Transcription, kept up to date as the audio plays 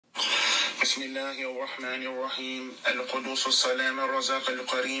بسم الله الرحمن الرحيم القدوس السلام الرزاق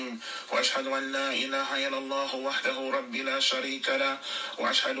الكريم وأشهد أن لا إله إلا الله وحده رب لا شريك له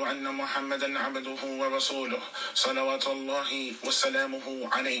وأشهد أن محمدا عبده ورسوله صلوات الله وسلامه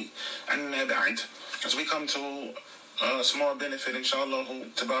عليه أما بعد. As we come to a small benefit inshallah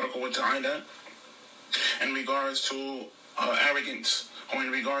tabaraka wa ta'ala in regards to arrogance, or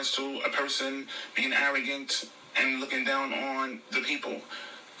in regards to a person being arrogant and looking down on the people.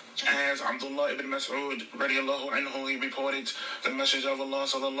 As Abdullah ibn Mas'ud radiallahu anhu, he reported the message of Allah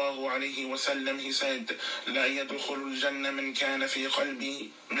sallallahu alayhi wa sallam. He said, لا يدخل الجنة من كان في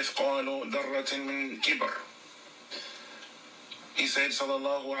قلبي مثقال ذرة من كبر. He said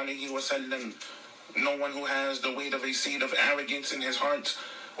sallallahu alayhi wa sallam, no one who has the weight of a seed of arrogance in his heart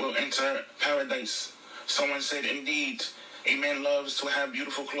will enter paradise. Someone said, indeed, a man loves to have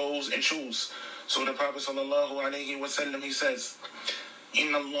beautiful clothes and shoes. So the Prophet sallallahu alayhi wa sallam, he says,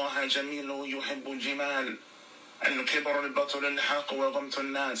 إن الله جميل يحب الجمال الكبر البطل الحق وغمط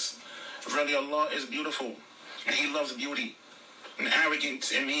الناس. Really, Allah is beautiful and He loves beauty. And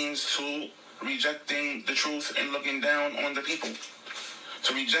arrogance, it means to rejecting the truth and looking down on the people.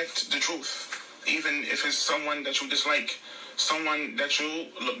 To reject the truth, even if it's someone that you dislike, someone that you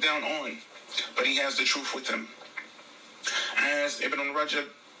look down on, but he has the truth with him. As Ibn Rajab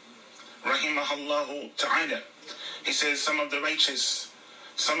rahimahullahu ta'ala, he says some of the righteous,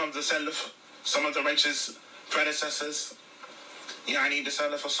 some of the Salaf, some of the righteous predecessors, يعني the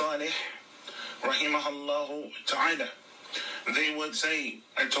Salaf al-Salih, rahimahullahu ta'ala, they would say,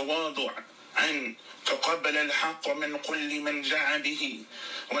 التواضع أن تقبل الحق من كل من جاء به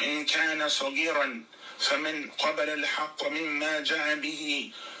وإن كان صغيرا فمن قبل الحق مما جاء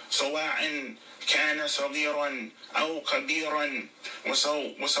به سواء كان صغيرا أو كبيرا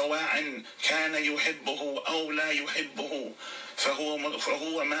وسواء كان يحبه أو لا يحبه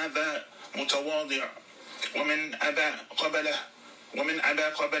فهو ماذا متواضع ومن أبى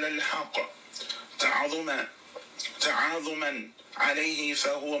قبل الحق تعاظما عليه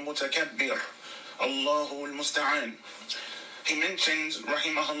فهو متكبر الله المستعان. He mentions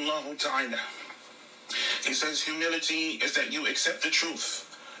rahimahullah ta'ala, he says humility is that you accept the truth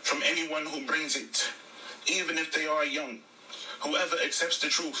from anyone who brings it, even if they are young. Whoever accepts the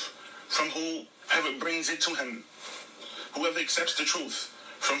truth from whoever brings it to him, whoever accepts the truth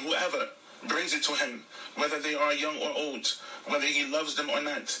from whoever brings it to him, whether they are young or old, whether he loves them or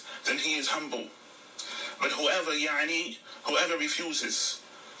not, then he is humble. But whoever refuses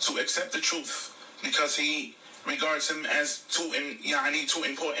to accept the truth because he regards him as too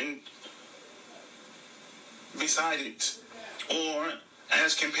important beside it, or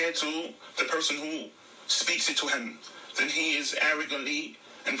as compared to the person who speaks it to him, then he is arrogantly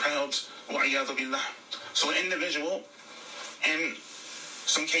and proud. Wa'iyadu billah. So an individual, in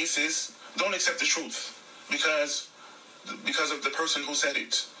some cases, don't accept the truth because of the person who said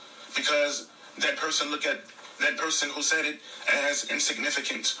it, because that person look at that person who said it as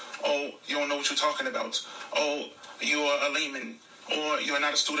insignificant. Oh, you don't know what you're talking about. Oh, you are a layman, or you are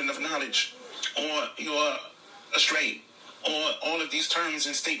not a student of knowledge, or you are astray, or all of these terms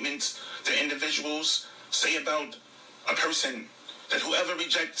and statements that individuals say about a person, that whoever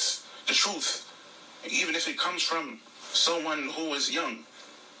rejects the truth, even if it comes from someone who is young,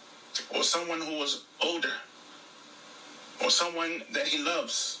 or someone who is older, or someone that he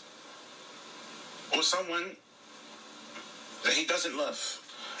loves, or someone that he doesn't love,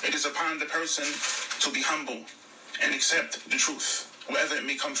 it is upon the person to be humble and accept the truth, wherever it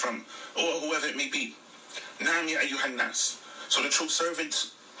may come from, or whoever it may be. Naam ya ayyuhan nas. So the true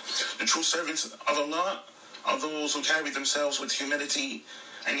servants of Allah are those who carry themselves with humility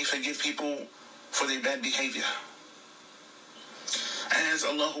and they forgive people for their bad behavior. As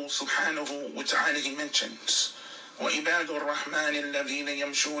Allah subhanahu wa ta'ala, He mentions, وَإِبَادُ الرَّحْمَنِ الَّذِينَ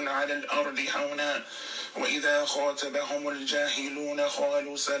يَمْشُونَ عَلَى الْأَرْضِ هَوْنًا وَإِذَا خَاطَبَهُمُ الْجَاهِلُونَ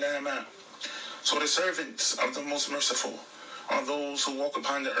قَالُوا سَلَامًا. So the servants of the Most Merciful are those who walk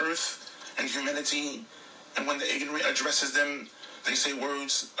upon the earth in humility, and when the ignorant addresses them, they say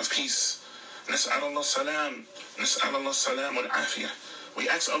words of peace. نسأل الله السلام نسأل الله السلام والعافية. We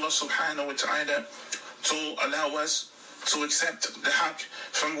ask Allah subhanahu wa ta'ala to allow us to accept the haqq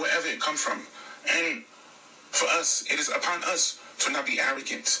from wherever it comes from. And for us, it is upon us to not be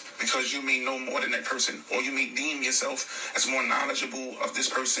arrogant, because you may know more than that person, or you may deem yourself as more knowledgeable of this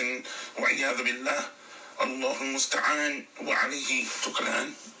person. وَعِيَاذُ بِاللَّهِ اللَّهُ الْمُسْتَعَانِ وَعَلَيْهِ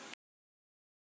تُكْلَانِ.